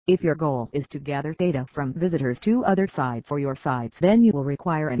If your goal is to gather data from visitors to other sites for your sites, then you will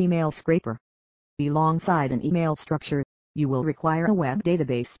require an email scraper. Alongside an email structure, you will require a web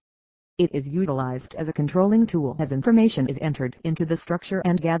database. It is utilized as a controlling tool as information is entered into the structure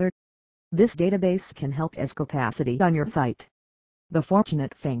and gathered. This database can help as capacity on your site. The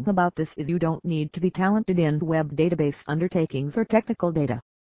fortunate thing about this is you don't need to be talented in web database undertakings or technical data.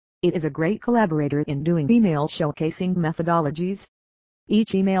 It is a great collaborator in doing email showcasing methodologies.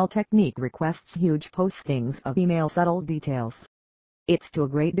 Each email technique requests huge postings of email subtle details. It's to a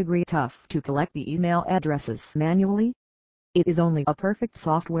great degree tough to collect the email addresses manually. It is only a perfect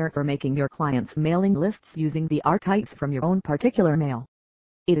software for making your clients' mailing lists using the archetypes from your own particular mail.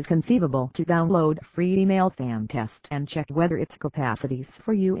 It is conceivable to download free email fan test and check whether its capacities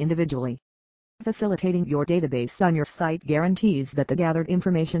for you individually. Facilitating your database on your site guarantees that the gathered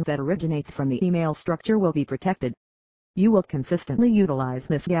information that originates from the email structure will be protected. You will consistently utilize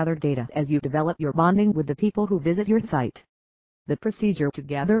this gathered data as you develop your bonding with the people who visit your site. The procedure to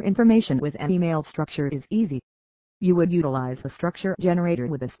gather information with an email structure is easy. You would utilize a structure generator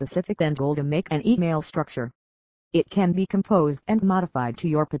with a specific end goal to make an email structure. It can be composed and modified to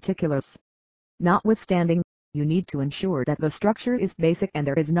your particulars. Notwithstanding, you need to ensure that the structure is basic and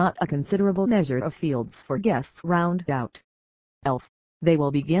there is not a considerable measure of fields for guests rounded out. Else, they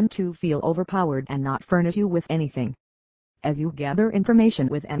will begin to feel overpowered and not furnish you with anything. As you gather information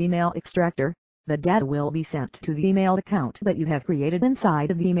with an email extractor, the data will be sent to the email account that you have created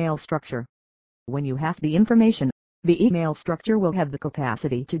inside of the email structure. When you have the information, the email structure will have the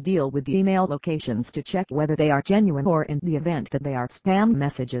capacity to deal with the email locations to check whether they are genuine or in the event that they are spam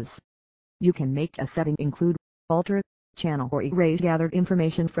messages. You can make a setting include, alter, channel or erase gathered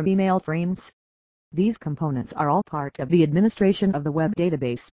information from email frames. These components are all part of the administration of the web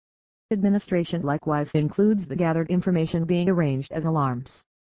database. Administration likewise includes the gathered information being arranged as alarms.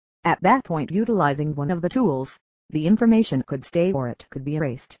 At that point, utilizing one of the tools, the information could stay or it could be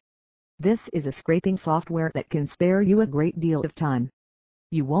erased. This is a scraping software that can spare you a great deal of time.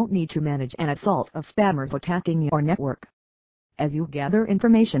 You won't need to manage an assault of spammers attacking your network. As you gather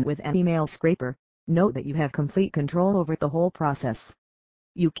information with an email scraper, note that you have complete control over the whole process.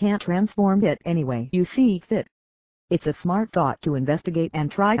 You can't transform it any way you see fit. It's a smart thought to investigate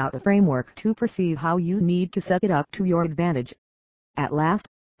and try out the framework to perceive how you need to set it up to your advantage. At last,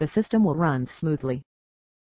 the system will run smoothly.